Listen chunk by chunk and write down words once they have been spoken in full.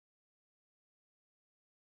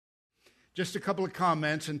Just a couple of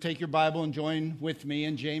comments, and take your Bible and join with me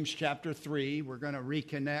in James chapter 3. We're going to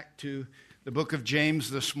reconnect to the book of James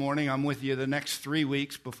this morning. I'm with you the next 3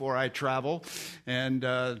 weeks before I travel, and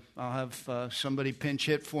I'll have somebody pinch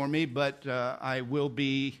hit for me, but I will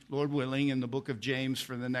be, Lord willing, in the book of James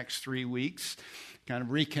for the next 3 weeks, kind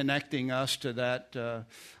of reconnecting us to that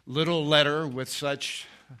little letter with such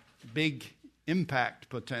big impact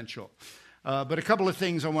potential. But a couple of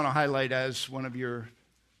things I want to highlight as one of your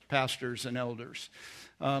pastors and elders.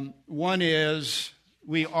 One is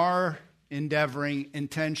we are endeavoring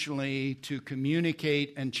intentionally to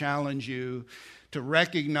communicate and challenge you to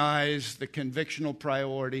recognize the convictional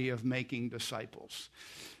priority of making disciples.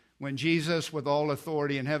 When Jesus, with all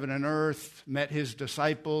authority in heaven and earth, met his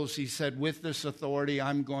disciples, he said, with this authority,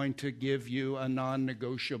 I'm going to give you a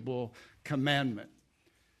non-negotiable commandment.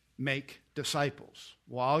 Make disciples.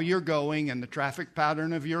 While you're going in the traffic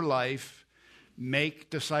pattern of your life, make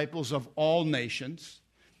disciples of all nations.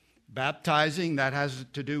 Baptizing, that has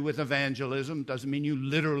to do with evangelism. Doesn't mean you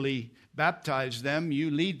literally baptize them. You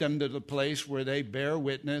lead them to the place where they bear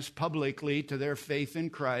witness publicly to their faith in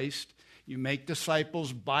Christ. You make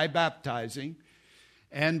disciples by baptizing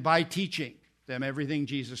and by teaching them everything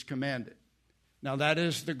Jesus commanded. Now, that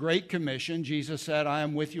is the Great Commission. Jesus said, I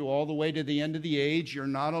am with you all the way to the end of the age. You're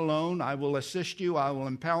not alone. I will assist you. I will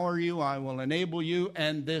empower you. I will enable you.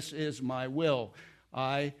 And this is my will.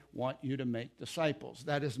 I want you to make disciples.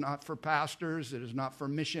 That is not for pastors. It is not for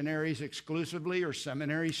missionaries exclusively or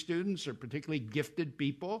seminary students or particularly gifted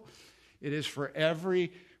people. It is for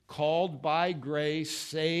every called by grace,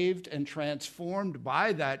 saved and transformed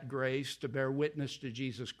by that grace to bear witness to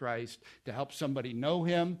Jesus Christ, to help somebody know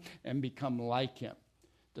him and become like him.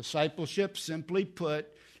 Discipleship, simply put,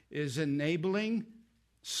 is enabling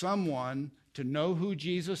someone to know who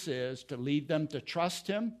Jesus is, to lead them to trust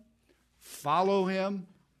him, follow him,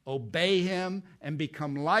 obey him, and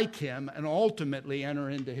become like him, and ultimately enter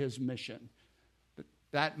into his mission.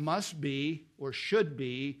 That must be, or should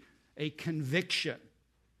be, a conviction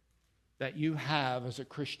that you have as a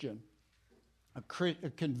Christian.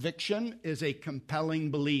 A conviction is a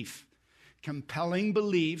compelling belief. Compelling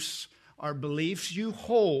beliefs are beliefs you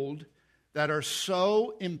hold that are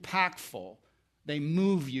so impactful, they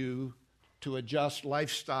move you to adjust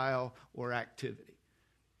lifestyle or activity.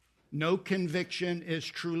 No conviction is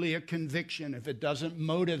truly a conviction if it doesn't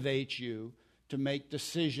motivate you to make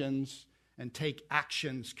decisions and take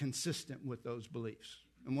actions consistent with those beliefs.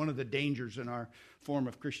 And one of the dangers in our form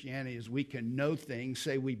of Christianity is we can know things,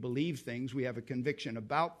 say we believe things, we have a conviction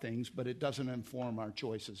about things, but it doesn't inform our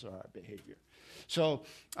choices or our behavior. So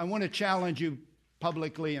I want to challenge you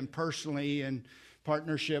publicly and personally in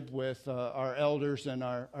partnership with our elders and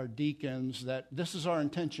our deacons that this is our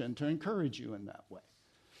intention to encourage you in that way.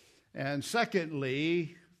 And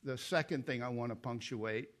secondly, the second thing I want to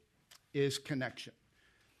punctuate is connection.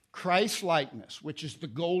 Christ-likeness, which is the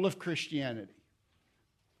goal of Christianity.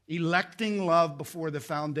 Electing love before the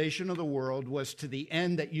foundation of the world was to the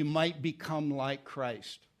end that you might become like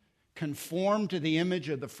Christ, conform to the image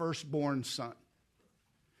of the firstborn Son.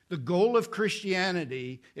 The goal of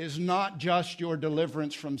Christianity is not just your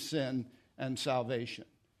deliverance from sin and salvation.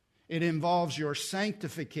 It involves your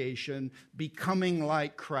sanctification, becoming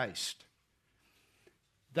like Christ.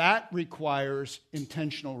 That requires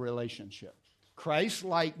intentional relationship.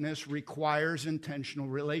 Christ-likeness requires intentional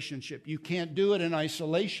relationship. You can't do it in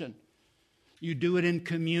isolation. You do it in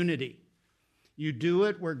community. You do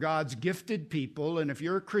it where God's gifted people, and if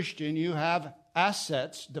you're a Christian, you have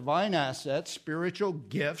assets, divine assets, spiritual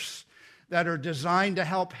gifts that are designed to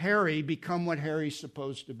help Harry become what Harry's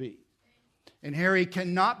supposed to be. And Harry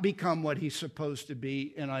cannot become what he's supposed to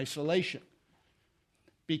be in isolation.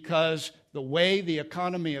 Because the way the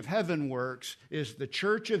economy of heaven works is the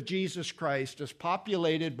church of Jesus Christ is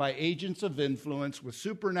populated by agents of influence with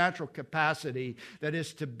supernatural capacity that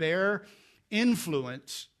is to bear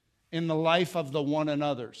influence in the life of the one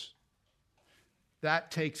another's.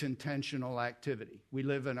 That takes intentional activity. We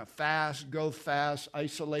live in a fast, go fast,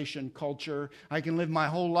 isolation culture. I can live my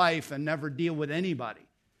whole life and never deal with anybody.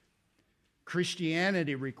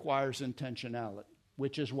 Christianity requires intentionality,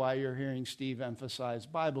 which is why you're hearing Steve emphasize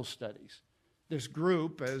Bible studies. This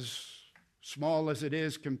group, as small as it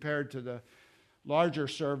is compared to the larger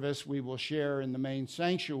service we will share in the main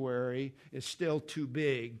sanctuary, is still too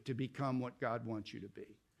big to become what God wants you to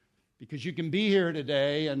be. Because you can be here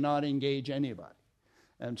today and not engage anybody.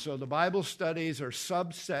 And so the Bible studies are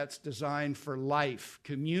subsets designed for life,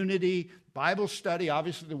 community, Bible study.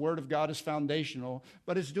 Obviously, the Word of God is foundational,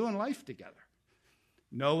 but it's doing life together.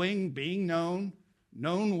 Knowing, being known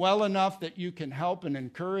well enough that you can help and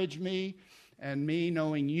encourage me, and me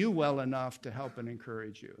knowing you well enough to help and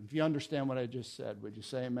encourage you. If you understand what I just said, would you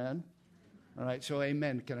say amen? All right, so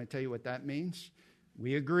amen. Can I tell you what that means?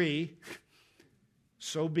 We agree.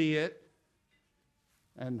 So be it.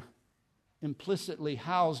 And implicitly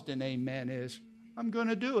housed in amen is, I'm going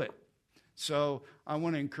to do it. So I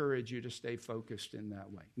want to encourage you to stay focused in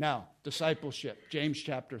that way. Now, discipleship, James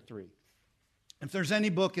chapter 3. If there's any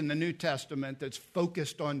book in the New Testament that's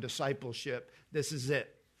focused on discipleship, this is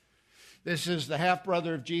it. This is the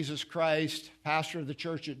half-brother of Jesus Christ, pastor of the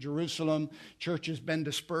church at Jerusalem. Church has been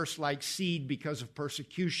dispersed like seed because of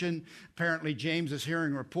persecution. Apparently, James is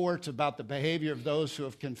hearing reports about the behavior of those who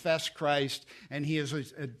have confessed Christ, and he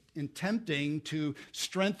is attempting to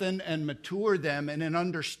strengthen and mature them in an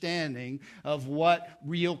understanding of what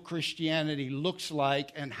real Christianity looks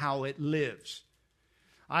like and how it lives.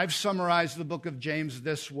 I've summarized the book of James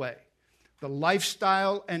this way: the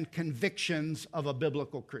lifestyle and convictions of a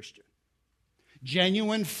biblical Christian.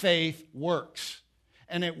 Genuine faith works,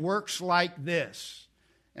 and it works like this.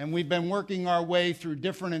 And we've been working our way through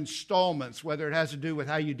different installments, whether it has to do with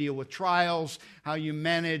how you deal with trials, how you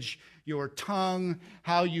manage your tongue,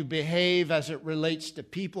 how you behave as it relates to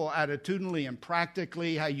people attitudinally and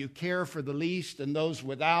practically, how you care for the least and those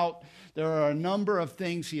without. There are a number of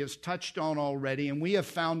things he has touched on already, and we have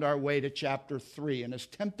found our way to chapter 3. And as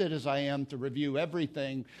tempted as I am to review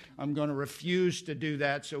everything, I'm going to refuse to do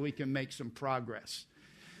that so we can make some progress.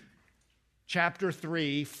 Chapter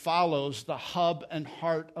 3 follows the hub and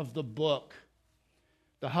heart of the book.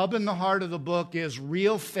 The hub and the heart of the book is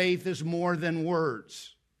real faith is more than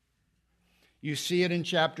words. You see it in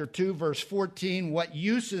chapter 2, verse 14. What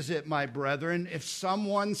use is it, my brethren, if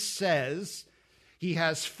someone says he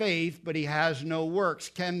has faith, but he has no works?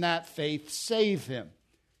 Can that faith save him?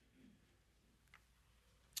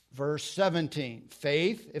 Verse 17,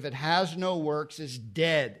 faith, if it has no works, is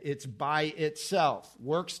dead. It's by itself.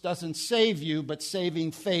 Works doesn't save you, but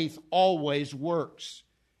saving faith always works.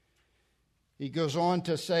 He goes on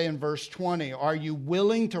to say in verse 20, are you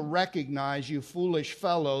willing to recognize, you foolish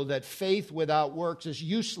fellow, that faith without works is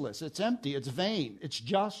useless? It's empty, it's vain, it's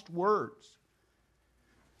just words.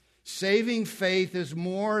 Saving faith is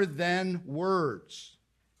more than words.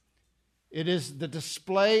 It is the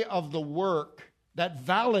display of the work that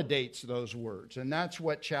validates those words. And that's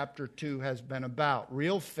what chapter 2 has been about.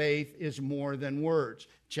 Real faith is more than words.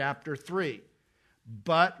 Chapter 3.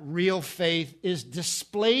 But real faith is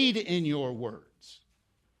displayed in your words.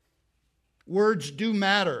 Words do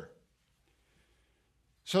matter.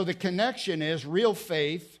 So the connection is real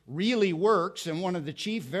faith really works, and one of the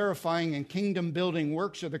chief verifying and kingdom-building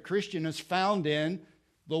works of the Christian is found in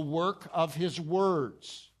the work of his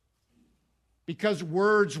words. Because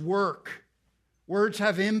words work. Words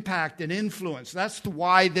have impact and influence. That's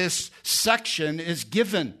why this section is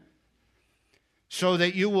given. So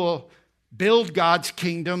that you will build God's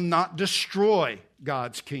kingdom, not destroy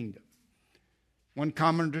God's kingdom. One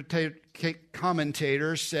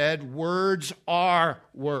commentator said, words are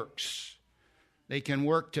works. They can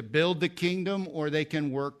work to build the kingdom or they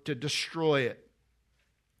can work to destroy it.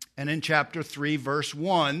 And in chapter 3, verse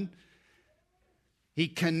 1, he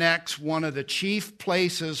connects one of the chief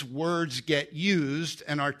places words get used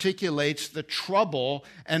and articulates the trouble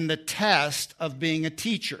and the test of being a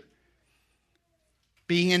teacher.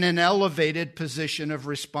 Being in an elevated position of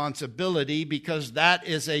responsibility, because that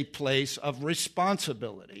is a place of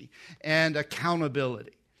responsibility and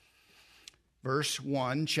accountability. Verse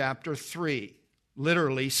 1, chapter 3,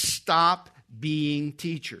 literally, stop being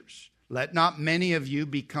teachers. Let not many of you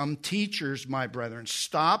become teachers, my brethren.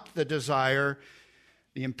 Stop the desire.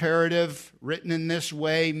 The imperative written in this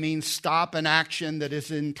way means stop an action that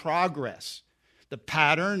is in progress. The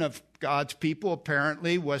pattern of God's people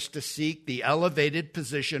apparently was to seek the elevated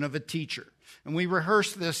position of a teacher. And we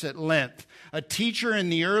rehearsed this at length. A teacher in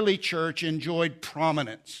the early church enjoyed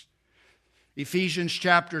prominence. Ephesians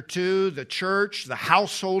chapter 2, the church, the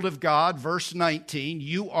household of God, verse 19,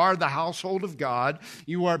 you are the household of God.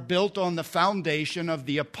 You are built on the foundation of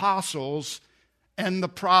the apostles and the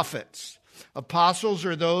prophets. Apostles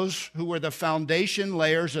are those who were the foundation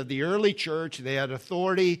layers of the early church. They had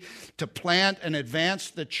authority to plant and advance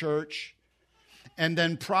the church. And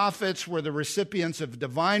then prophets were the recipients of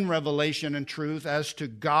divine revelation and truth as to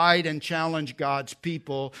guide and challenge God's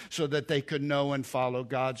people so that they could know and follow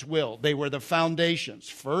God's will. They were the foundations.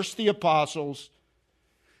 First the apostles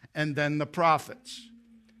and then the prophets.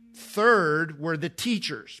 Third were the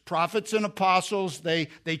teachers. Prophets and apostles, they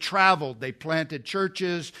traveled. They planted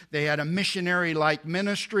churches. They had a missionary-like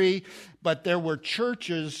ministry. But there were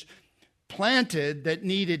churches planted that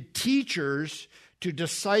needed teachers to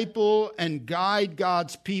disciple and guide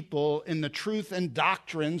God's people in the truth and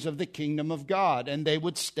doctrines of the kingdom of God, and they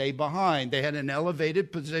would stay behind. They had an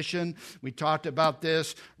elevated position. We talked about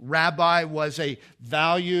this. Rabbi was a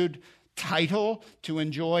valued title to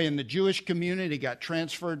enjoy in the Jewish community, got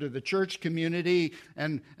transferred to the church community,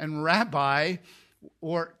 and rabbi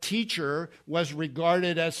or teacher was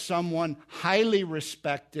regarded as someone highly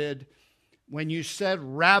respected. When you said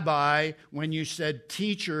rabbi, when you said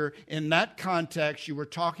teacher, in that context, you were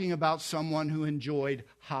talking about someone who enjoyed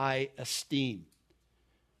high esteem,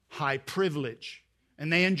 high privilege.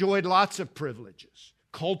 And they enjoyed lots of privileges,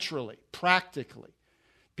 culturally, practically.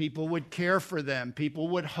 People would care for them. People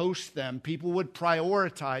would host them. People would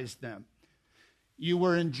prioritize them. You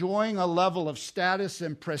were enjoying a level of status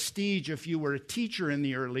and prestige if you were a teacher in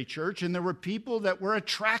the early church, and there were people that were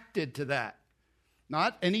attracted to that.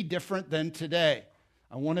 Not any different than today.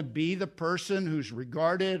 I want to be the person who's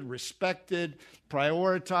regarded, respected,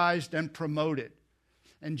 prioritized, and promoted.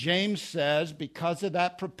 And James says, because of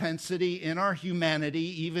that propensity in our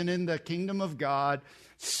humanity, even in the kingdom of God,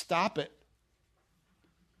 stop it.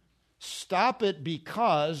 Stop it,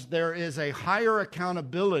 because there is a higher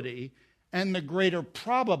accountability and the greater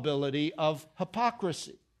probability of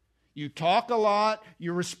hypocrisy. You talk a lot,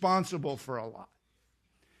 you're responsible for a lot.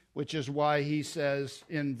 Which is why he says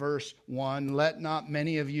in verse 1, let not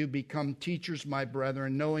many of you become teachers, my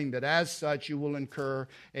brethren, knowing that as such you will incur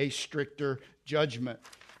a stricter judgment.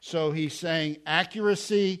 So he's saying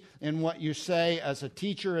accuracy in what you say as a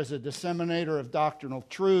teacher, as a disseminator of doctrinal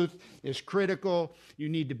truth is critical. You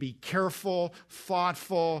need to be careful,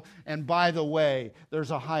 thoughtful, and by the way, there's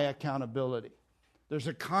a high accountability. There's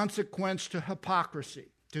a consequence to hypocrisy.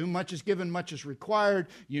 To whom much is given, much is required.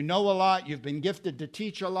 You know a lot. You've been gifted to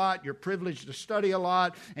teach a lot. You're privileged to study a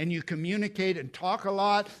lot. And you communicate and talk a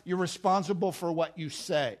lot. You're responsible for what you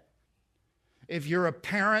say. If you're a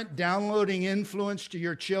parent downloading influence to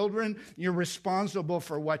your children, you're responsible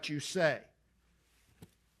for what you say.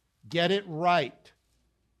 Get it right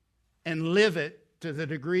and live it to the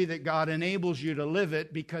degree that God enables you to live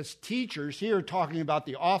it, because teachers, here talking about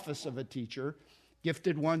the office of a teacher,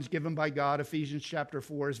 gifted ones given by God, Ephesians chapter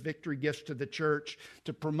 4, is victory gifts to the church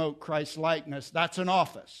to promote Christ's likeness. That's an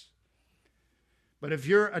office. But if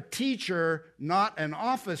you're a teacher, not an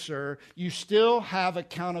officer, you still have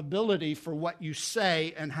accountability for what you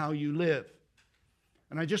say and how you live.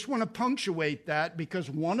 And I just want to punctuate that, because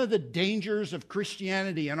one of the dangers of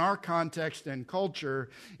Christianity in our context and culture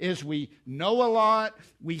is we know a lot,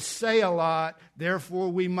 we say a lot, therefore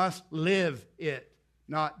we must live it,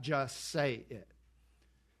 not just say it.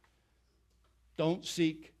 Don't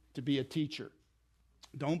seek to be a teacher.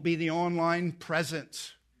 Don't be the online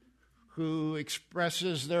presence who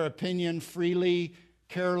expresses their opinion freely,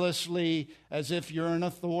 carelessly, as if you're an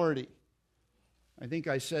authority. I think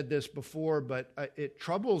I said this before, but it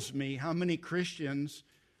troubles me how many Christians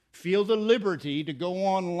feel the liberty to go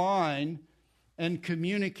online and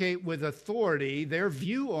communicate with authority their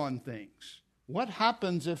view on things. What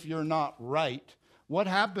happens if you're not right? What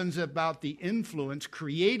happens about the influence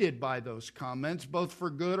created by those comments, both for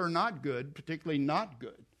good or not good, particularly not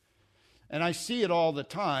good? And I see it all the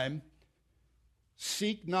time.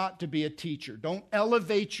 Seek not to be a teacher. Don't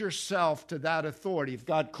elevate yourself to that authority. If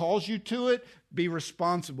God calls you to it, be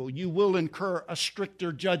responsible. You will incur a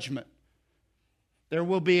stricter judgment. There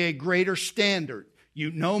will be a greater standard.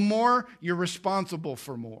 You know more, you're responsible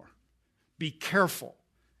for more. Be careful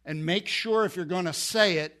and make sure if you're going to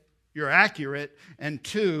say it, you're accurate, and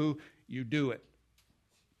two, you do it.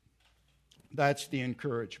 That's the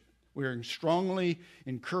encouragement. We're strongly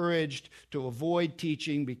encouraged to avoid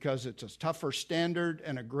teaching because it's a tougher standard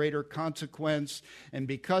and a greater consequence, and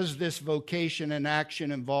because this vocation and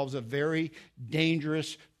action involves a very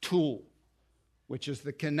dangerous tool, which is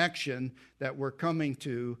the connection that we're coming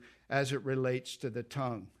to as it relates to the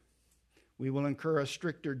tongue. We will incur a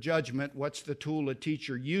stricter judgment. What's the tool a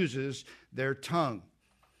teacher uses? Their tongue.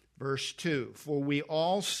 Verse 2, for we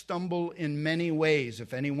all stumble in many ways.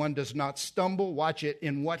 If anyone does not stumble, watch it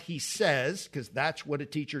in what he says, because that's what a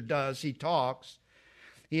teacher does. He talks.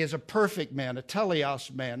 He is a perfect man, a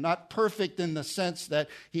teleos man, not perfect in the sense that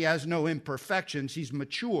he has no imperfections. He's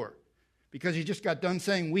mature, because he just got done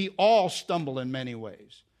saying we all stumble in many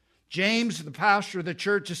ways. James, the pastor of the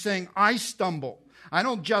church, is saying, I stumble. I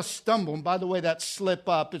don't just stumble. And by the way, that slip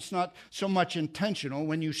up, it's not so much intentional.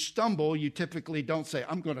 When you stumble, you typically don't say,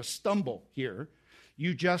 I'm going to stumble here.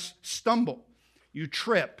 You just stumble. You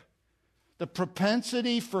trip. The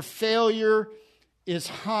propensity for failure is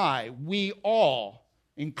high. We all,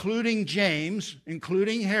 including James,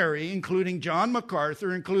 including Harry, including John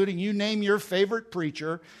MacArthur, including you name your favorite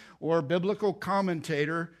preacher, or biblical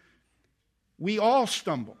commentator, we all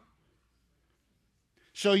stumble.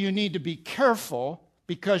 So you need to be careful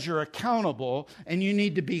because you're accountable, and you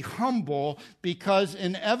need to be humble because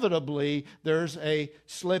inevitably there's a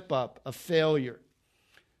slip-up, a failure.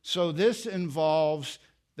 So this involves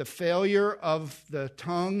the failure of the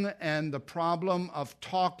tongue and the problem of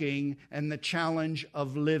talking and the challenge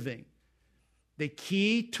of living. The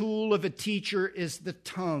key tool of a teacher is the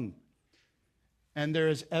tongue. And there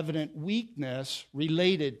is evident weakness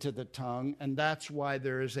related to the tongue, and that's why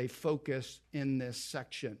there is a focus in this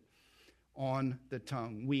section on the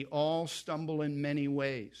tongue. We all stumble in many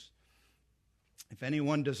ways. If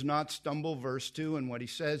anyone does not stumble, verse 2, and what he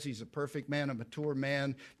says, he's a perfect man, a mature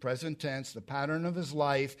man, present tense. The pattern of his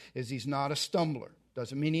life is he's not a stumbler.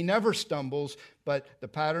 Doesn't mean he never stumbles, but the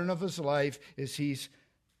pattern of his life is he's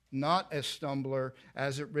not a stumbler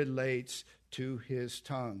as it relates to his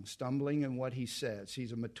tongue, stumbling in what he says.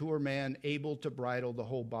 He's a mature man, able to bridle the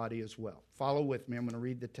whole body as well. Follow with me. I'm going to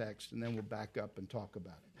read the text, and then we'll back up and talk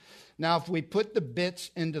about it. Now, if we put the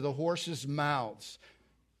bits into the horses' mouths,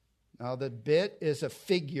 now the bit is a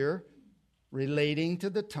figure relating to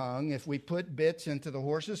the tongue. If we put bits into the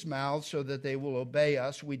horses' mouths so that they will obey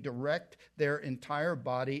us, we direct their entire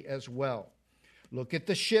body as well. Look at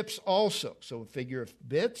the ships also. So a figure of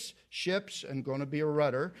bits, ships, and going to be a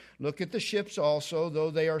rudder. Look at the ships also,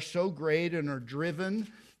 though they are so great and are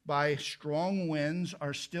driven by strong winds,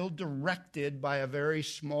 are still directed by a very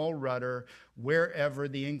small rudder wherever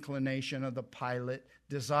the inclination of the pilot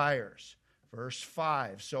desires. Verse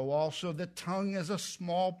 5, so also the tongue is a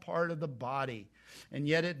small part of the body, and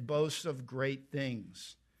yet it boasts of great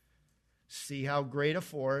things. See how great a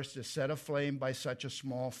forest is set aflame by such a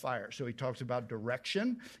small fire. So he talks about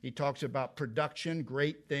direction. He talks about production,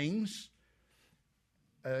 great things,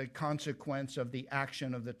 a consequence of the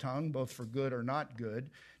action of the tongue, both for good or not good.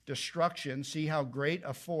 Destruction, see how great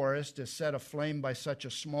a forest is set aflame by such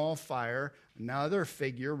a small fire. Another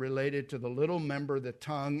figure related to the little member, the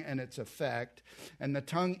tongue, and its effect. And the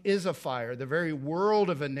tongue is a fire, the very world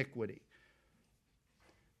of iniquity.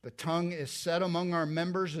 The tongue is set among our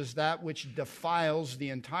members as that which defiles the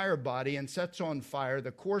entire body and sets on fire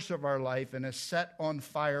the course of our life and is set on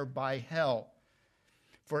fire by hell.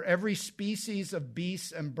 For every species of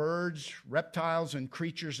beasts and birds, reptiles and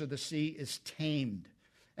creatures of the sea is tamed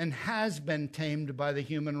and has been tamed by the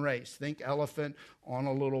human race. Think elephant on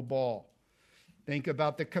a little ball. Think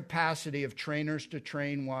about the capacity of trainers to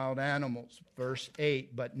train wild animals. Verse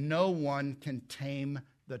 8, but no one can tame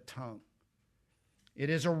the tongue. It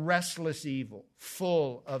is a restless evil,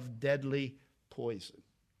 full of deadly poison.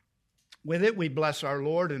 With it we bless our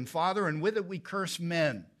Lord and Father, and with it we curse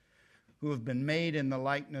men who have been made in the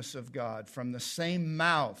likeness of God. From the same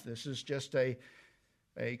mouth, this is just a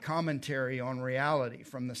commentary on reality.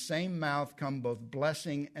 From the same mouth come both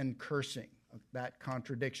blessing and cursing. That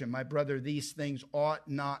contradiction. My brother, these things ought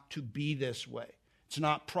not to be this way. It's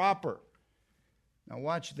not proper. Now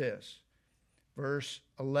watch this. Verse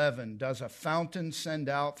 11, does a fountain send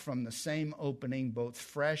out from the same opening both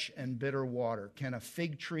fresh and bitter water? Can a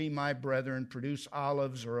fig tree, my brethren, produce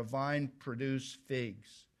olives, or a vine produce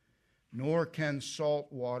figs? Nor can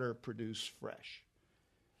salt water produce fresh.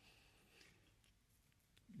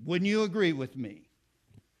 Wouldn't you agree with me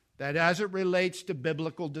that as it relates to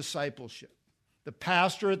biblical discipleship, the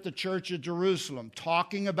pastor at the church of Jerusalem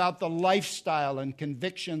talking about the lifestyle and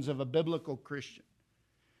convictions of a biblical Christian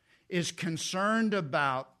is concerned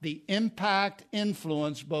about the impact,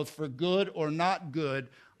 influence, both for good or not good,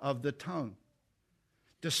 of the tongue.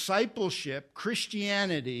 Discipleship,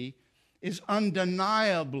 Christianity, is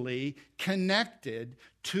undeniably connected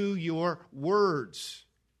to your words.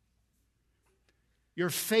 Your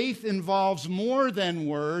faith involves more than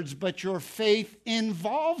words, but your faith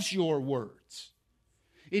involves your words.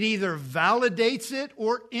 It either validates it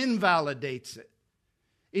or invalidates it.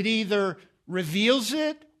 It either reveals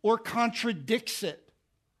it or contradicts it.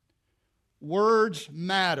 Words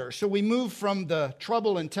matter. So we move from the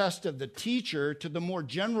trouble and test of the teacher to the more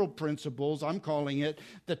general principles. I'm calling it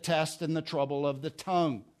the test and the trouble of the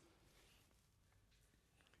tongue.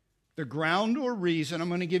 The ground or reason, I'm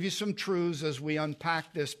going to give you some truths as we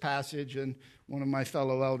unpack this passage. And one of my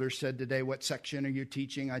fellow elders said today, what section are you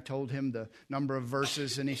teaching? I told him the number of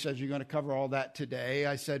verses, and he said, you're going to cover all that today.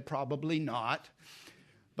 I said, probably not.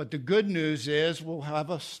 But the good news is we'll have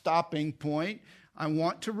a stopping point. I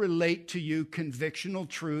want to relate to you convictional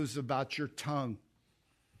truths about your tongue,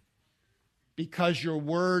 because your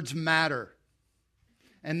words matter.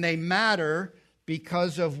 And they matter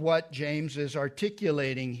because of what James is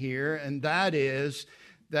articulating here, and that is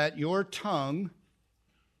that your tongue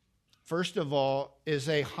first of all, is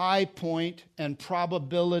a high point and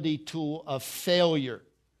probability tool of failure.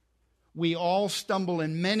 We all stumble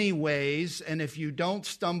in many ways, and if you don't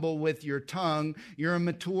stumble with your tongue, you're a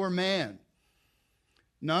mature man.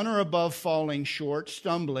 None are above falling short,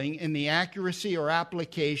 stumbling in the accuracy or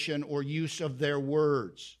application or use of their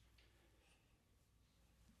words.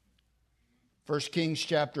 1 Kings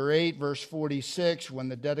chapter 8, verse 46, when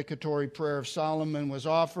the dedicatory prayer of Solomon was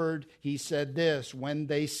offered, he said this, when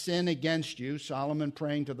they sin against you, Solomon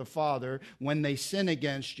praying to the Father, when they sin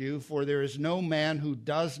against you, for there is no man who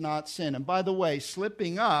does not sin. And by the way,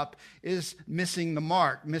 slipping up is missing the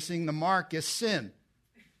mark. Missing the mark is sin.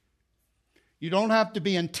 You don't have to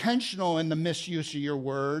be intentional in the misuse of your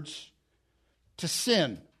words to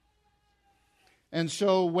sin. And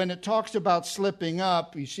so when it talks about slipping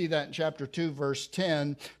up, you see that in chapter 2, verse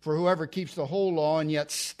 10, for whoever keeps the whole law and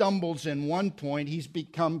yet stumbles in one point, he's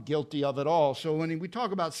become guilty of it all. So when we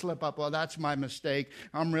talk about slip up, well, that's my mistake.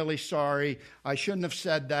 I'm really sorry. I shouldn't have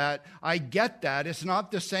said that. I get that. It's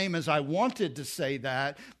not the same as I wanted to say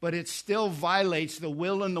that, but it still violates the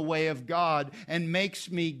will and the way of God and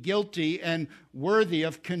makes me guilty and worthy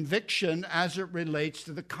of conviction as it relates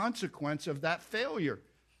to the consequence of that failure.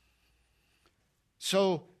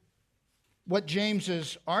 So what James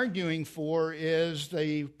is arguing for is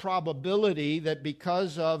the probability that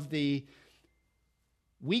because of the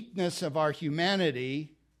weakness of our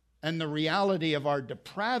humanity and the reality of our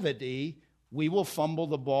depravity, we will fumble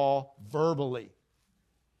the ball verbally.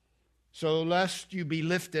 So lest you be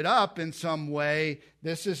lifted up in some way,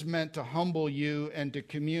 this is meant to humble you and to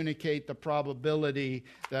communicate the probability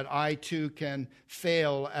that I too can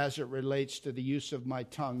fail as it relates to the use of my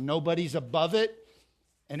tongue. Nobody's above it.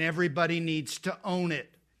 And everybody needs to own it.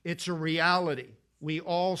 It's a reality. We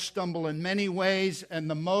all stumble in many ways, and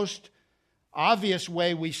the most obvious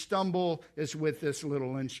way we stumble is with this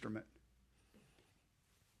little instrument.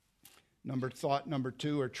 Thought number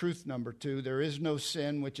two, or truth number two, there is no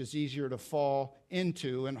sin which is easier to fall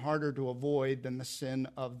into and harder to avoid than the sin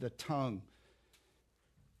of the tongue.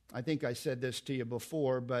 I think I said this to you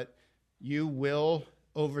before, but you will,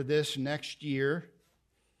 over this next year,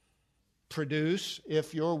 produce,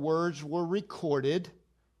 if your words were recorded,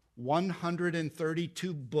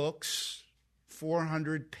 132 books,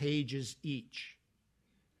 400 pages each.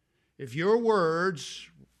 If your words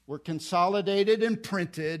were consolidated and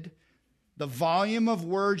printed, the volume of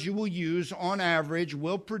words you will use on average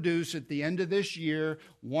will produce at the end of this year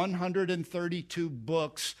 132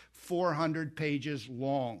 books, 400 pages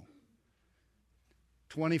long.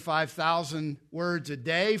 25,000 words a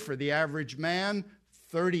day for the average man,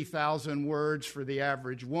 30,000 words for the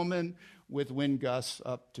average woman, with wind gusts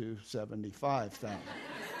up to 75,000.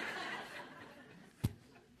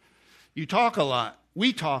 You talk a lot.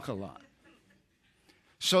 We talk a lot.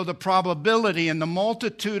 So the probability in the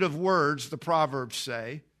multitude of words, the Proverbs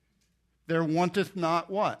say, there wanteth not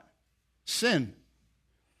what? Sin.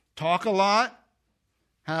 Talk a lot,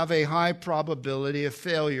 have a high probability of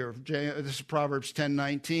failure. This is Proverbs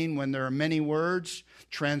 10:19. When there are many words,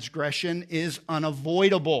 transgression is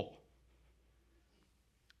unavoidable.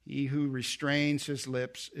 He who restrains his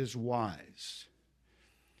lips is wise.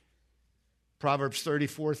 Proverbs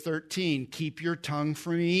 34:13. Keep your tongue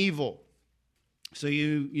from evil. So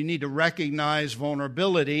you need to recognize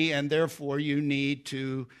vulnerability, and therefore you need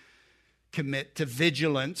to commit to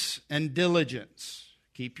vigilance and diligence.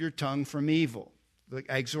 Keep your tongue from evil. The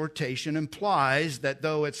exhortation implies that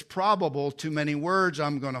though it's probable too many words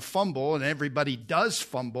I'm going to fumble, and everybody does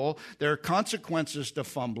fumble, there are consequences to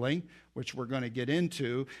fumbling, which we're going to get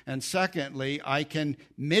into. And secondly, I can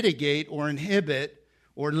mitigate or inhibit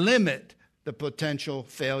or limit the potential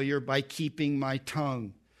failure by keeping my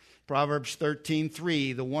tongue. Proverbs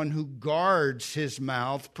 13:3, the one who guards his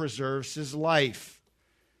mouth preserves his life.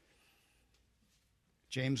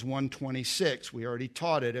 James 1:26, we already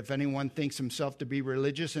taught it. If anyone thinks himself to be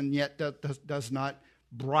religious and yet does not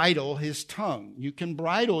bridle his tongue. You can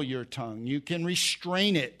bridle your tongue. You can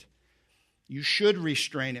restrain it. You should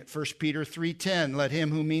restrain it. 1 Peter 3:10, let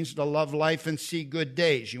him who means to love life and see good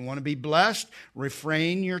days. You want to be blessed?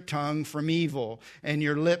 Refrain your tongue from evil and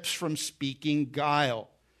your lips from speaking guile.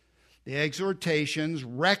 The exhortations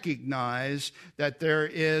recognize that there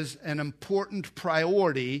is an important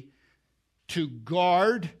priority to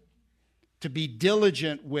guard, to be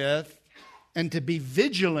diligent with, and to be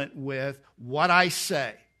vigilant with what I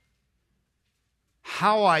say,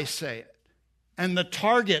 how I say it, and the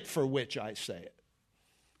target for which I say it.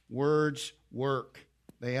 Words work.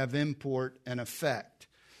 They have import and effect.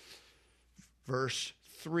 Verse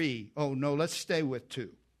 3. Oh, no, let's stay with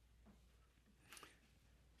 2.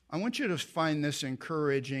 I want you to find this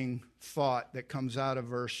encouraging thought that comes out of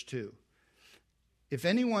verse 2. If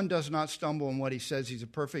anyone does not stumble in what he says, he's a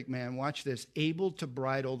perfect man, watch this, able to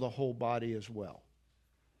bridle the whole body as well.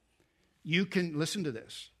 You can, listen to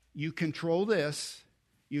this, you control this,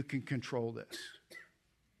 you can control this.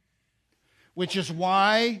 Which is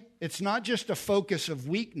why it's not just a focus of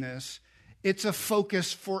weakness, it's a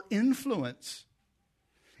focus for influence.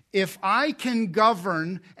 If I can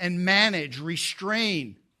govern and manage,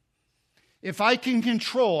 restrain, if I can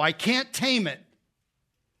control, I can't tame it,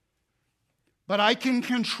 but I can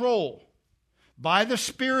control by the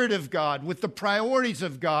Spirit of God, with the priorities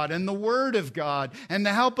of God and the Word of God and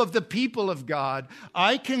the help of the people of God,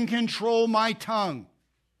 I can control my tongue.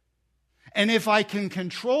 And if I can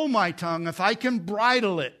control my tongue, if I can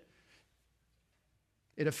bridle it,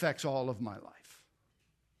 it affects all of my life.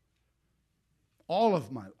 All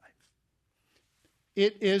of my life.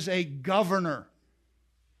 It is a governor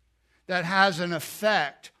that has an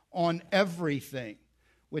effect on everything.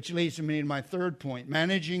 Which leads me to my third point.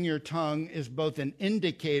 Managing your tongue is both an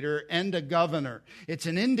indicator and a governor. It's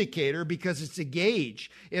an indicator because it's a gauge.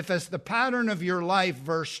 If as the pattern of your life,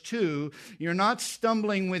 verse 2, you're not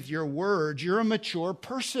stumbling with your words, you're a mature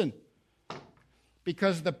person.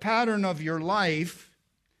 Because the pattern of your life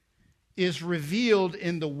is revealed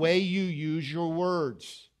in the way you use your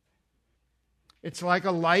words. It's like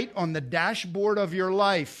a light on the dashboard of your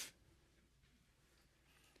life.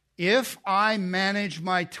 If I manage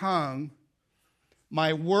my tongue,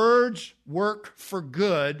 my words work for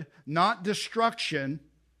good, not destruction,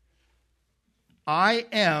 I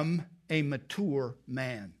am a mature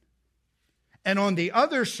man. And on the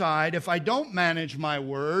other side, if I don't manage my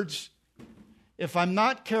words, if I'm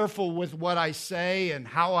not careful with what I say and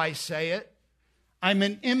how I say it, I'm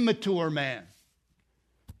an immature man.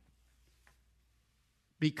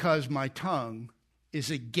 Because my tongue is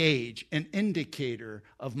a gauge, an indicator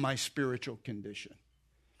of my spiritual condition.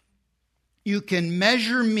 You can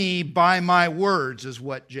measure me by my words, is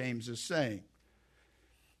what James is saying.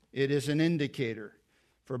 It is an indicator.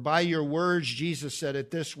 For by your words, Jesus said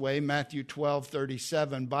it this way, Matthew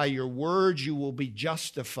 12:37, by your words you will be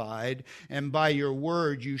justified, and by your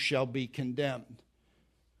word you shall be condemned.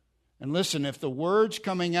 And listen, if the words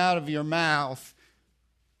coming out of your mouth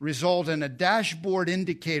result in a dashboard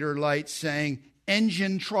indicator light saying,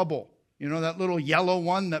 engine trouble. You know that little yellow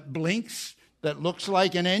one that blinks, that looks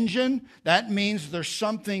like an engine? That means there's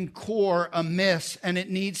something core amiss and it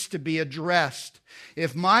needs to be addressed.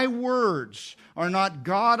 If my words are not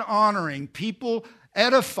God-honoring, people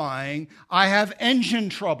edifying, I have engine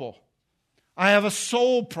trouble. I have a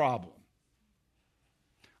soul problem.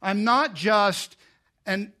 I'm not just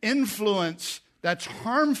an influence that's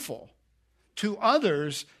harmful to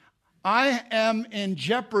others, I am in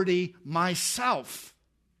jeopardy myself.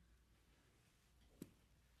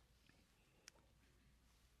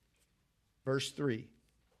 Verse 3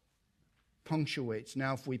 punctuates.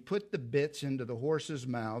 Now, if we put the bits into the horses'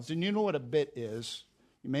 mouths, and you know what a bit is.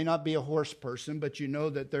 You may not be a horse person, but you know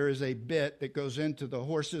that there is a bit that goes into the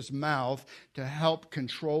horse's mouth to help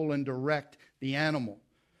control and direct the animal.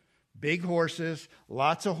 Big horses,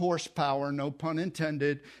 lots of horsepower, no pun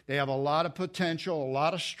intended. They have a lot of potential, a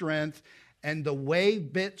lot of strength. And the way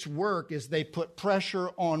bits work is they put pressure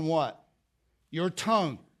on what? Your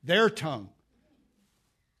tongue, their tongue.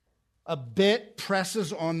 A bit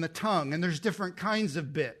presses on the tongue, and there's different kinds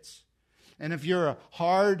of bits. And if you're a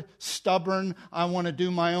hard, stubborn, I want to do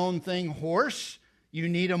my own thing horse, you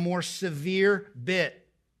need a more severe bit.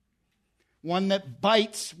 One that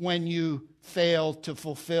bites when you fail to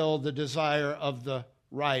fulfill the desire of the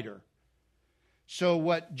rider. So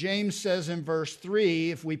what James says in verse 3,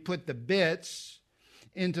 if we put the bits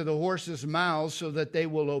into the horses' mouths so that they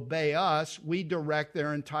will obey us, we direct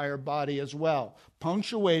their entire body as well.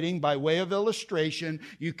 Punctuating by way of illustration,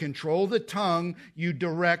 you control the tongue, you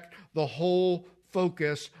direct the whole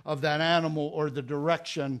focus of that animal or the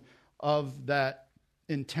direction of that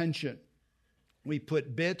intention. We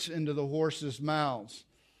put bits into the horses' mouths.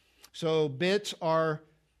 So bits are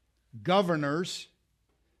governors,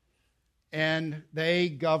 and they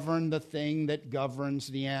govern the thing that governs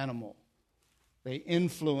the animal. They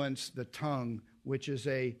influence the tongue, which is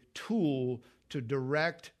a tool to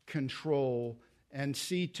direct, control, and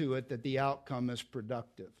see to it that the outcome is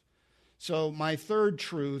productive. So my third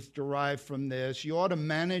truth derived from this, you ought to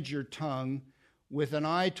manage your tongue with an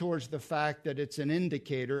eye towards the fact that it's an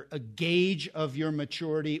indicator, a gauge of your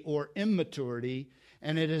maturity or immaturity,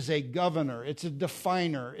 and it is a governor, it's a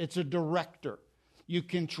definer, it's a director. You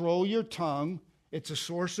control your tongue. It's a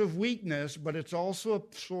source of weakness, but it's also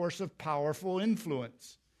a source of powerful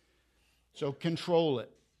influence. So control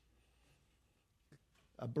it.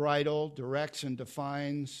 A bridle directs and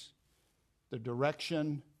defines the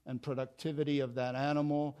direction and productivity of that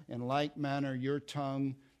animal. In like manner, your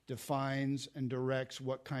tongue defines and directs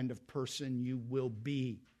what kind of person you will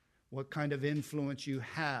be, what kind of influence you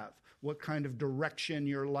have, what kind of direction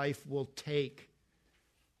your life will take.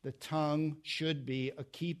 The tongue should be a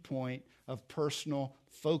key point of personal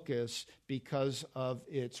focus because of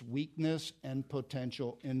its weakness and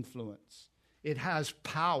potential influence. It has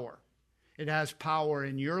power. It has power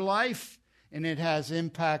in your life, and it has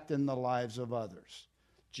impact in the lives of others.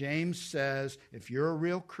 James says, if you're a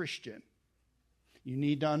real Christian, you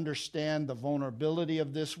need to understand the vulnerability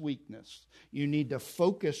of this weakness. You need to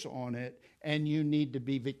focus on it, and you need to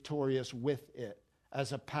be victorious with it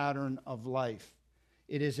as a pattern of life.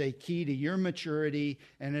 It is a key to your maturity,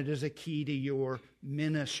 and it is a key to your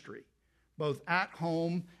ministry, both at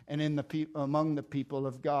home and among the people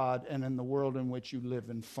of God and in the world in which you live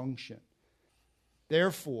and function.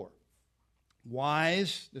 Therefore,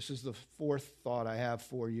 wise, this is the fourth thought I have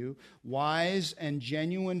for you, wise and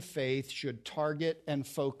genuine faith should target and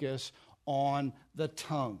focus on the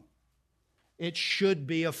tongue. It should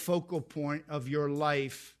be a focal point of your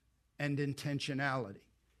life and intentionality.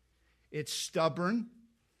 It's stubborn,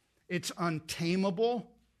 it's untamable,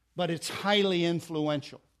 but it's highly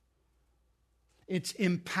influential. It's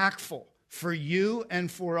impactful for you and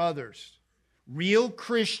for others. Real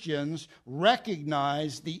Christians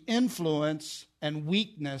recognize the influence and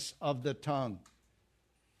weakness of the tongue.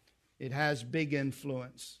 It has big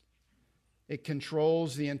influence. It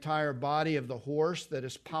controls the entire body of the horse that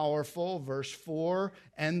is powerful, verse 4,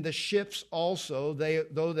 and the ships also,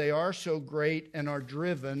 though they are so great and are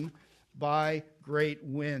driven by great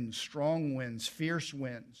winds, strong winds, fierce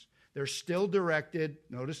winds. They're still directed,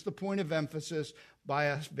 notice the point of emphasis, by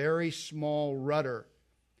a very small rudder,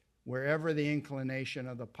 wherever the inclination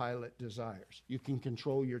of the pilot desires. You can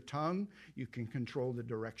control your tongue. You can control the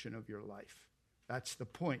direction of your life. That's the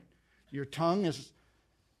point. Your tongue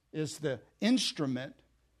is the instrument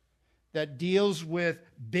that deals with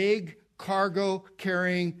big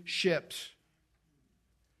cargo-carrying ships.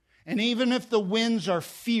 And even if the winds are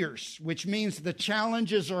fierce, which means the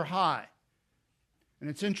challenges are high, and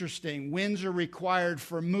it's interesting, winds are required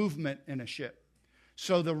for movement in a ship.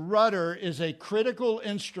 So the rudder is a critical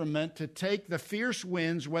instrument to take the fierce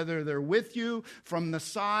winds, whether they're with you, from the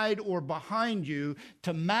side, or behind you,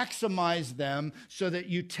 to maximize them so that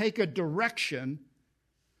you take a direction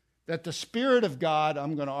that the Spirit of God,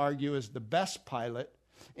 I'm going to argue, is the best pilot,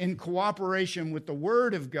 in cooperation with the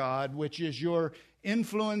Word of God, which is your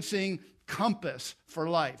influencing compass for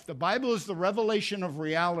life. The Bible is the revelation of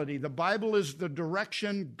reality. The Bible is the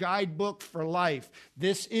direction guidebook for life.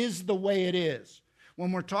 This is the way it is.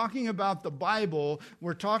 When we're talking about the Bible,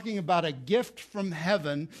 we're talking about a gift from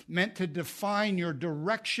heaven meant to define your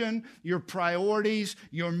direction, your priorities,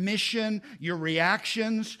 your mission, your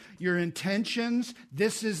reactions, your intentions.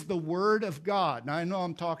 This is the Word of God. Now, I know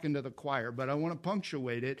I'm talking to the choir, but I want to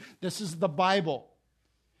punctuate it. This is the Bible.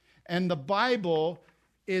 And the Bible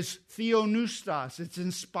is theopneustos. It's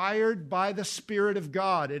inspired by the Spirit of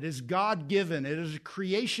God. It is God-given. It is a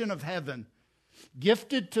creation of heaven,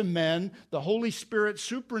 gifted to men, the Holy Spirit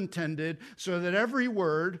superintended, so that every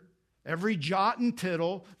word, every jot and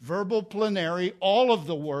tittle, verbal, plenary, all of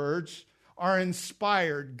the words are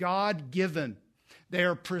inspired, God-given. They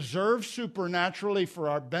are preserved supernaturally for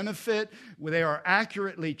our benefit. They are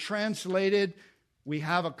accurately translated. We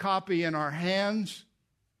have a copy in our hands.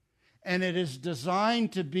 And it is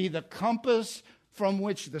designed to be the compass from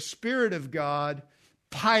which the Spirit of God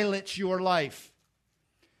pilots your life.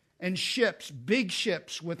 And ships, big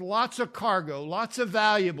ships with lots of cargo, lots of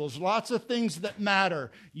valuables, lots of things that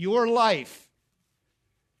matter, your life,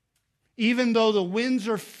 even though the winds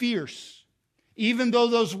are fierce, even though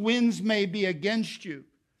those winds may be against you,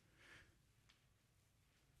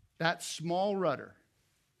 that small rudder,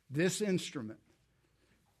 this instrument,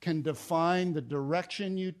 can define the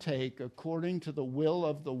direction you take according to the will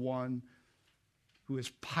of the one who is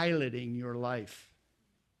piloting your life,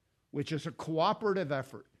 which is a cooperative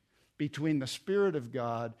effort between the Spirit of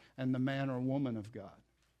God and the man or woman of God.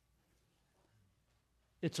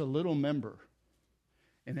 It's a little member,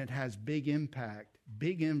 and it has big impact,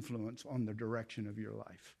 big influence on the direction of your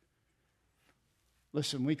life.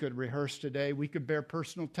 Listen, we could rehearse today. We could bear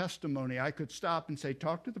personal testimony. I could stop and say,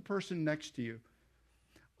 talk to the person next to you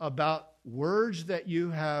about words that you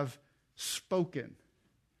have spoken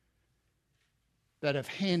that have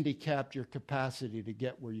handicapped your capacity to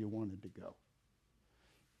get where you wanted to go.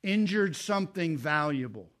 Injured something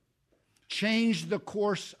valuable. Changed the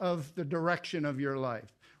course of the direction of your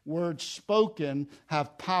life. Words spoken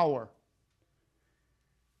have power.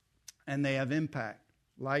 and they have impact.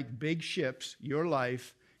 Like big ships, your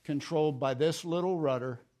life, controlled by this little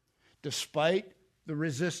rudder, despite the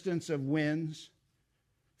resistance of winds,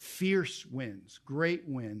 fierce winds, great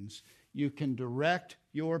winds, you can direct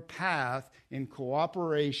your path in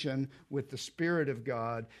cooperation with the Spirit of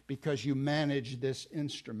God because you manage this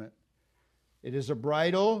instrument. It is a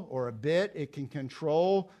bridle or a bit. It can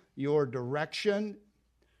control your direction,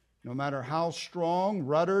 no matter how strong.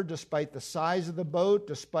 Rudder, despite the size of the boat,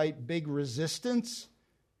 despite big resistance,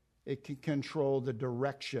 it can control the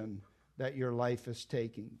direction that your life is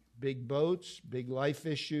taking. Big boats, big life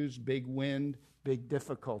issues, big wind, big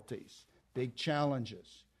difficulties, big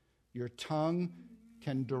challenges. Your tongue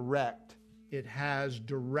can direct. It has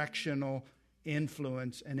directional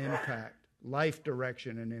influence and impact, life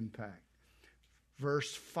direction and impact.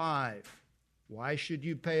 Verse 5. Why should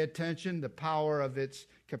you pay attention? The power of its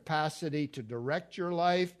capacity to direct your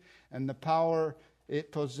life and the power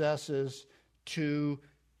it possesses to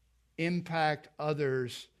impact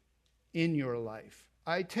others in your life.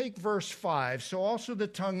 I take verse 5. So also the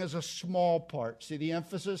tongue is a small part. See the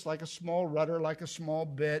emphasis? Like a small rudder, like a small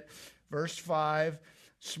bit. Verse 5,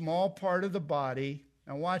 small part of the body.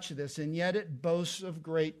 Now watch this. And yet it boasts of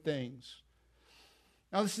great things.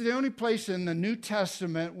 Now, this is the only place in the New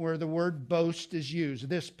Testament where the word boast is used,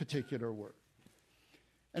 this particular word.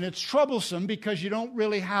 And it's troublesome because you don't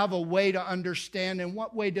really have a way to understand in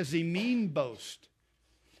what way does he mean boast.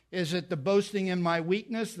 Is it the boasting in my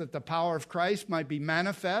weakness that the power of Christ might be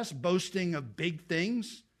manifest, boasting of big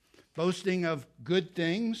things, boasting of good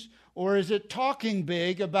things? Or is it talking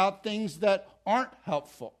big about things that aren't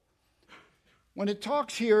helpful? When it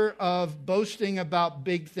talks here of boasting about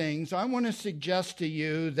big things, I want to suggest to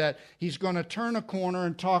you that he's going to turn a corner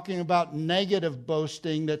and talking about negative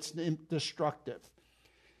boasting that's destructive.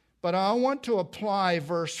 But I want to apply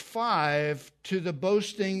verse 5 to the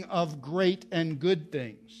boasting of great and good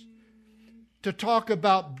things, to talk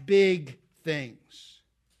about big things,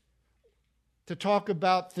 to talk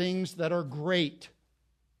about things that are great.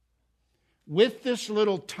 With this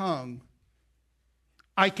little tongue,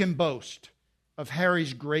 I can boast of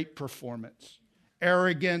Harry's great performance.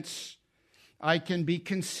 Arrogance, I can be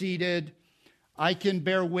conceited, I can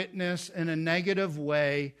bear witness in a negative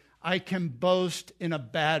way, I can boast in a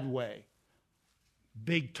bad way.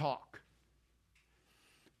 Big talk.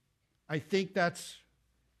 I think that's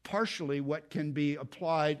partially what can be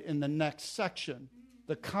applied in the next section,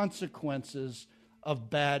 the consequences of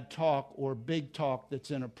bad talk or big talk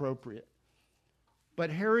that's inappropriate. But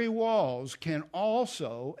Harry Walls can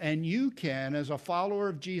also, and you can, as a follower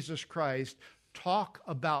of Jesus Christ, talk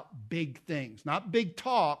about big things. Not big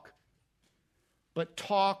talk, but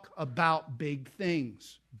talk about big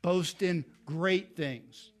things. Boast in great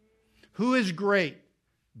things. Who is great?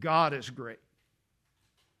 God is great.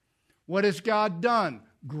 What has God done?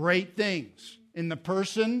 Great things in the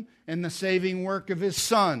person and the saving work of his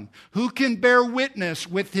Son. Who can bear witness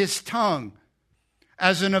with his tongue?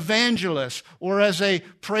 As an evangelist or as a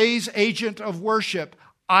praise agent of worship,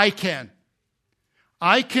 I can.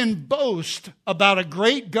 I can boast about a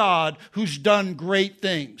great God who's done great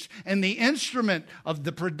things. And the instrument of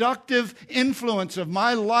the productive influence of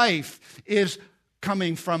my life is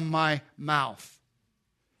coming from my mouth.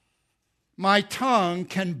 My tongue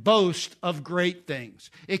can boast of great things.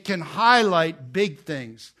 It can highlight big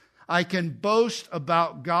things. I can boast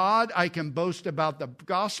about God. I can boast about the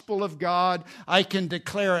gospel of God. I can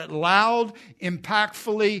declare it loud,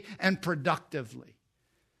 impactfully, and productively.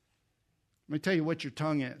 Let me tell you what your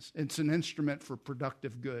tongue is. It's an instrument for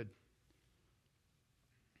productive good.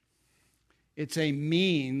 It's a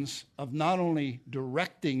means of not only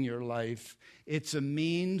directing your life, it's a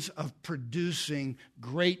means of producing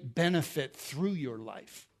great benefit through your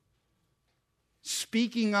life.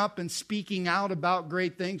 Speaking up and speaking out about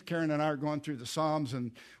great things. Karen and I are going through the Psalms,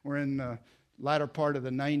 and we're in the latter part of the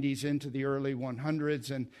 90s into the early 100s,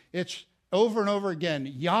 and it's over and over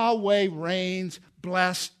again, Yahweh reigns,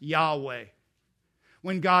 bless Yahweh.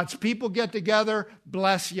 When God's people get together,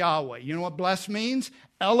 bless Yahweh. You know what bless means?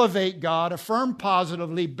 Elevate God, affirm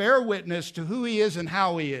positively, bear witness to who he is and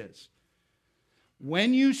how he is.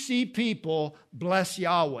 When you see people, bless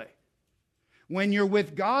Yahweh. When you're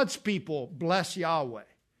with God's people, bless Yahweh.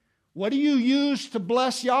 What do you use to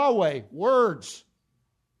bless Yahweh? Words.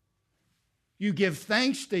 You give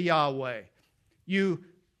thanks to Yahweh. You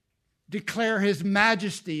declare his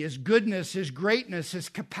majesty, his goodness, his greatness, his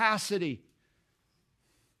capacity.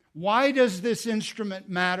 Why does this instrument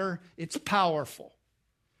matter? It's powerful.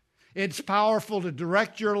 It's powerful to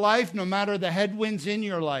direct your life no matter the headwinds in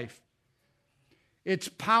your life. It's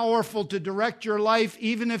powerful to direct your life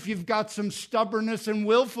even if you've got some stubbornness and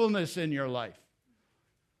willfulness in your life.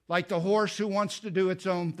 Like the horse who wants to do its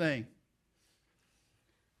own thing.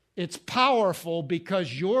 It's powerful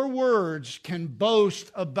because your words can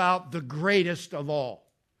boast about the greatest of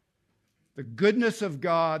all. The goodness of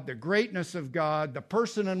God, the greatness of God, the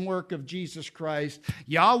person and work of Jesus Christ.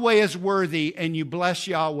 Yahweh is worthy, and you bless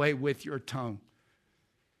Yahweh with your tongue.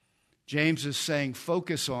 James is saying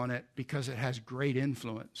focus on it because it has great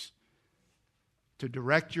influence to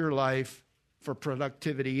direct your life, for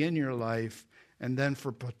productivity in your life, and then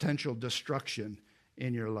for potential destruction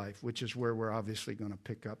in your life, which is where we're obviously going to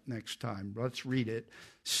pick up next time. Let's read it.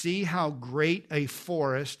 See how great a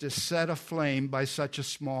forest is set aflame by such a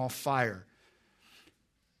small fire.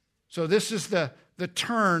 So this is the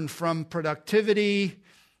turn from productivity,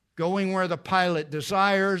 going where the pilot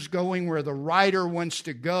desires, going where the rider wants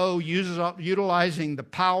to go, utilizing the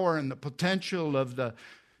power and the potential of the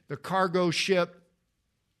cargo ship,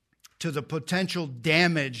 to the potential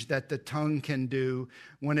damage that the tongue can do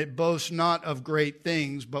when it boasts not of great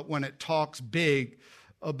things, but when it talks big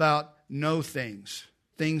about no things,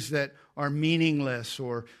 things that are meaningless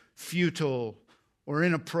or futile or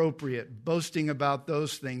inappropriate, boasting about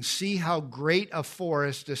those things. See how great a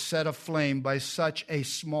forest is set aflame by such a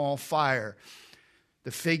small fire.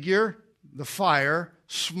 The figure, the fire,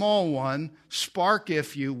 small one, spark,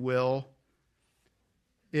 if you will,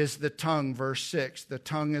 is the tongue, verse 6. The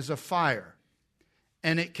tongue is a fire,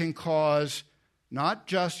 and it can cause not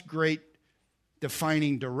just great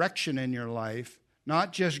defining direction in your life,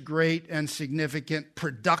 not just great and significant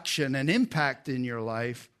production and impact in your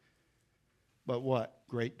life, but what?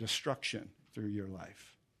 Great destruction through your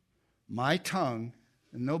life. My tongue,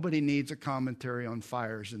 and nobody needs a commentary on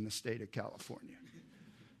fires in the state of California.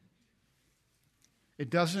 It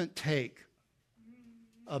doesn't take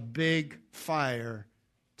a big fire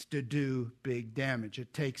to do big damage.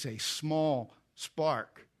 It takes a small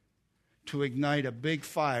spark to ignite a big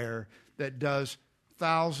fire that does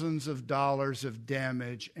thousands of dollars of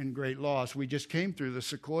damage and great loss. We just came through the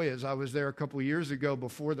Sequoias. I was there a couple years ago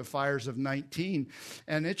before the fires of 19,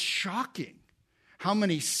 and it's shocking how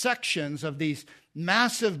many sections of these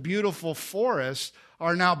massive, beautiful forests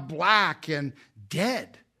are now black and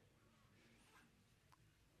dead.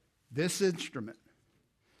 This instrument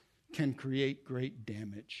can create great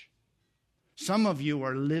damage. Some of you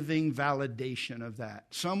are living validation of that.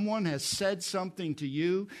 Someone has said something to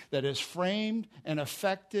you that has framed and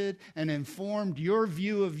affected and informed your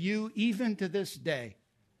view of you even to this day.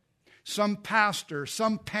 Some pastor,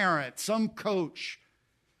 some parent, some coach,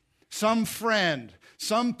 some friend,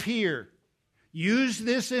 some peer use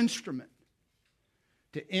this instrument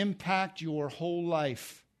to impact your whole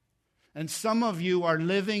life. And some of you are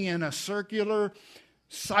living in a circular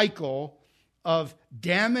cycle of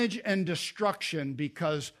damage and destruction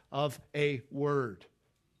because of a word.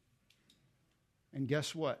 And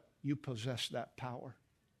guess what? You possess that power.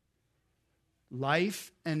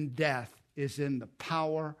 Life and death is in the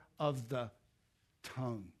power of the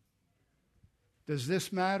tongue. Does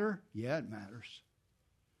this matter? Yeah, it matters.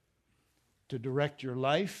 To direct your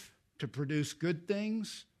life, to produce good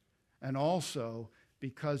things, and also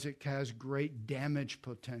because it has great damage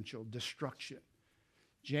potential, destruction.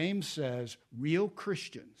 James says real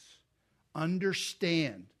Christians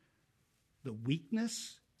understand the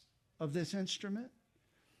weakness of this instrument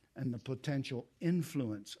and the potential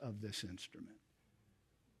influence of this instrument.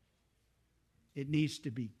 It needs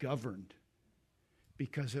to be governed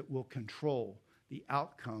because it will control the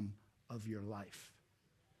outcome of your life.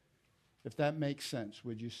 If that makes sense,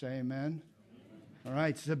 would you say amen? All right,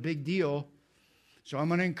 it's a big deal. So I'm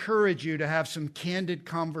going to encourage you to have some candid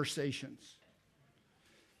conversations,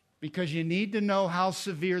 because you need to know how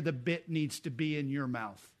severe the bit needs to be in your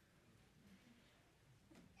mouth.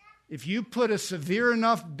 If you put a severe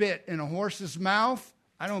enough bit in a horse's mouth,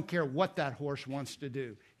 I don't care what that horse wants to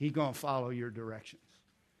do. He's going to follow your directions.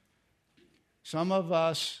 Some of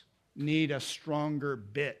us need a stronger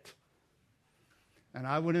bit. And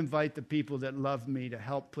I would invite the people that love me to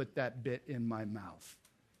help put that bit in my mouth.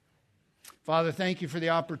 Father, thank you for the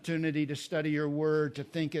opportunity to study your word, to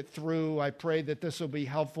think it through. I pray that this will be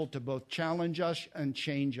helpful to both challenge us and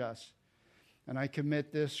change us. And I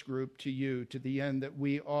commit this group to you to the end that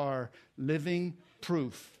we are living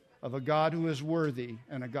proof of a God who is worthy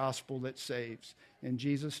and a gospel that saves. In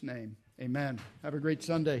Jesus' name, amen. Have a great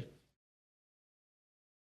Sunday.